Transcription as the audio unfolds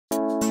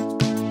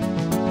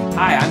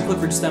Hi, I'm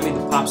Clifford Stumme,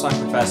 the Pop Song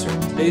Professor.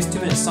 Today's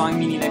 2-minute song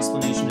meaning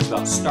explanation is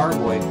about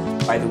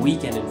Starboy by The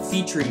Weeknd and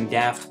featuring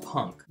Daft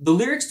Punk. The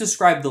lyrics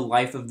describe the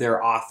life of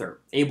their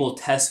author, Abel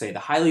Tesfaye, the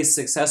highly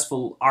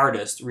successful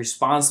artist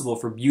responsible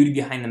for Beauty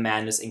Behind the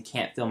Madness and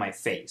Can't Feel My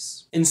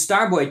Face. In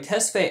Starboy,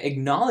 Tesfaye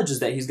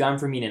acknowledges that he's gone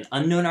from being an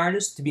unknown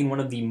artist to being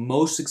one of the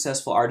most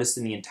successful artists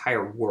in the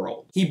entire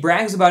world. He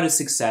brags about his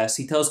success,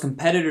 he tells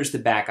competitors to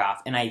back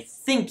off, and I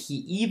think he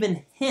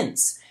even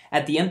hints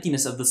at the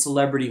emptiness of the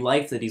celebrity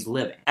life that he's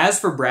living. As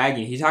for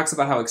bragging, he talks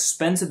about how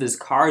expensive his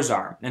cars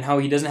are and how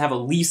he doesn't have a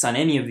lease on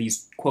any of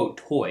these, quote,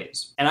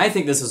 toys. And I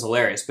think this is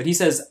hilarious, but he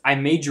says, I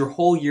made your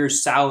whole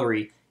year's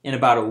salary in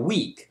about a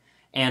week.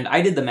 And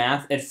I did the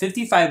math, at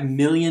 $55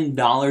 million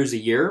a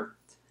year,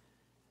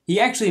 he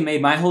actually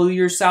made my whole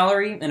year's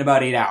salary in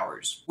about 8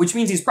 hours, which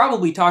means he's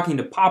probably talking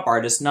to pop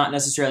artists, not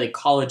necessarily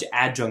college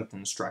adjunct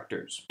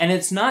instructors. And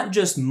it's not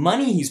just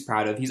money he's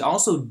proud of, he's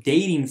also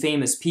dating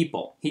famous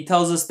people. He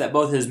tells us that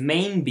both his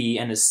main B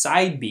and his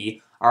side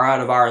B are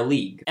out of our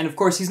league. And of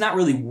course, he's not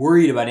really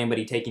worried about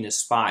anybody taking his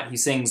spot. He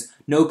sings,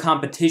 "No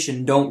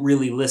competition, don't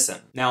really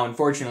listen." Now,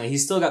 unfortunately,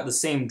 he's still got the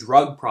same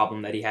drug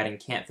problem that he had in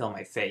Can't Feel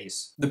My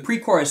Face. The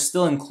pre-chorus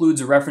still includes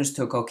a reference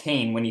to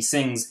cocaine when he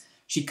sings,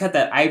 "She cut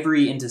that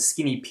ivory into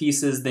skinny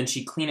pieces, then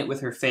she clean it with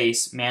her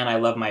face, man, I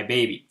love my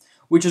baby,"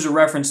 which is a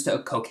reference to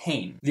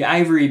cocaine. The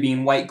ivory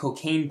being white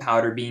cocaine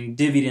powder being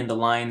divvied into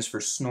lines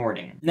for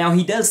snorting. Now,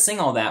 he does sing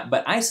all that,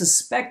 but I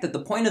suspect that the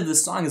point of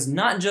this song is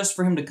not just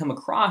for him to come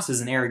across as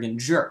an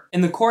arrogant jerk.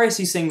 In the chorus,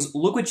 he sings,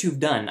 "Look what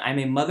you've done, I'm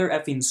a mother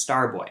effing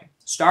starboy."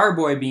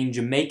 Starboy being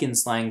Jamaican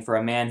slang for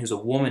a man who's a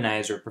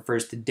womanizer,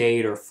 prefers to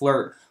date or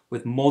flirt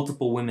with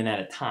multiple women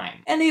at a time.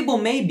 And Abel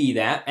may be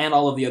that, and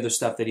all of the other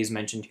stuff that he's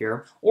mentioned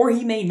here, or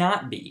he may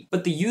not be.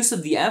 But the use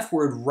of the F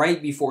word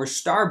right before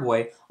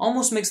Starboy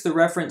almost makes the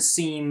reference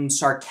seem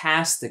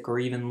sarcastic or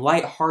even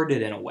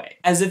lighthearted in a way.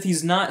 As if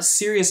he's not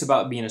serious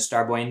about being a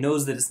starboy and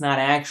knows that it's not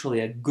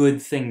actually a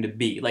good thing to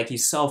be, like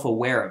he's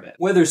self-aware of it.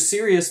 Whether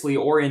seriously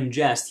or in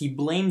jest, he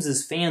blames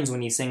his fans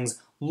when he sings,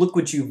 "Look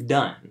what you've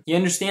done." He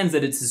understands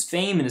that it's his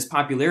fame and his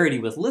popularity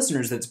with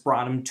listeners that's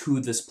brought him to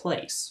this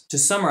place. To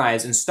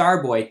summarize, in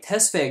Starboy,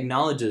 Tesfaye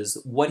acknowledges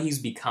what he's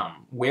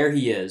become, where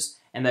he is,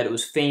 and that it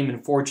was fame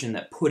and fortune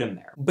that put him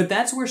there. But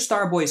that's where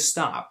Starboy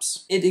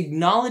stops. It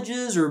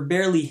acknowledges or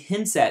barely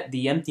hints at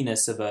the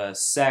emptiness of a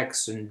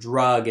sex and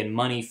drug and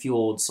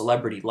money-fueled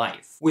celebrity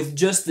life, with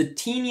just the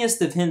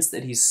teeniest of hints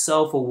that he's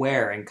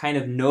self-aware and kind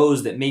of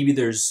knows that maybe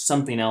there's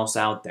something else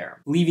out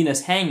there, leaving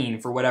us hanging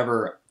for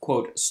whatever,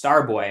 quote,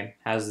 Starboy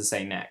has to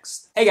say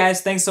next. Hey guys,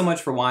 thanks so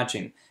much for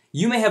watching.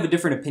 You may have a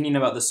different opinion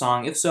about the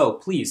song. If so,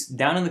 please,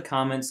 down in the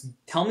comments,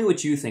 tell me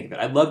what you think of it.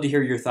 I'd love to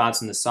hear your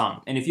thoughts on the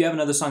song. And if you have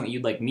another song that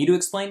you'd like me to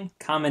explain,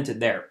 comment it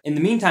there. In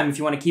the meantime, if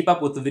you want to keep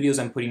up with the videos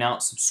I'm putting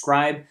out,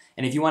 subscribe.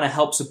 And if you want to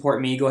help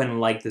support me, go ahead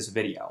and like this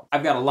video.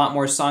 I've got a lot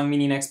more song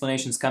meaning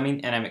explanations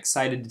coming, and I'm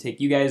excited to take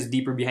you guys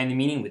deeper behind the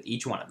meaning with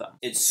each one of them.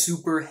 It's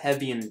super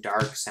heavy and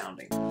dark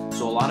sounding.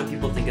 So a lot of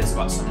people think it's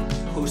about some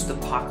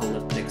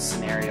post-apocalyptic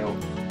scenario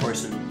or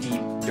some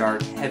deep,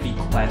 dark, heavy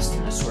quest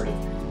in a sort of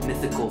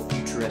mythical,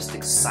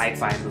 futuristic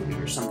sci-fi movie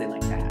or something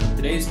like that.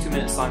 Today's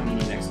 2-minute song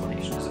meaning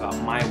explanation is about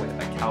My Way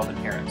by Calvin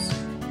Harris.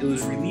 It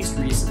was released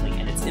recently,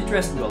 and it's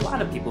interesting to a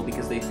lot of people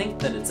because they think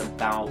that it's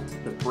about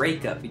the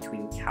breakup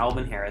between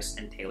Calvin Harris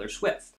and Taylor Swift.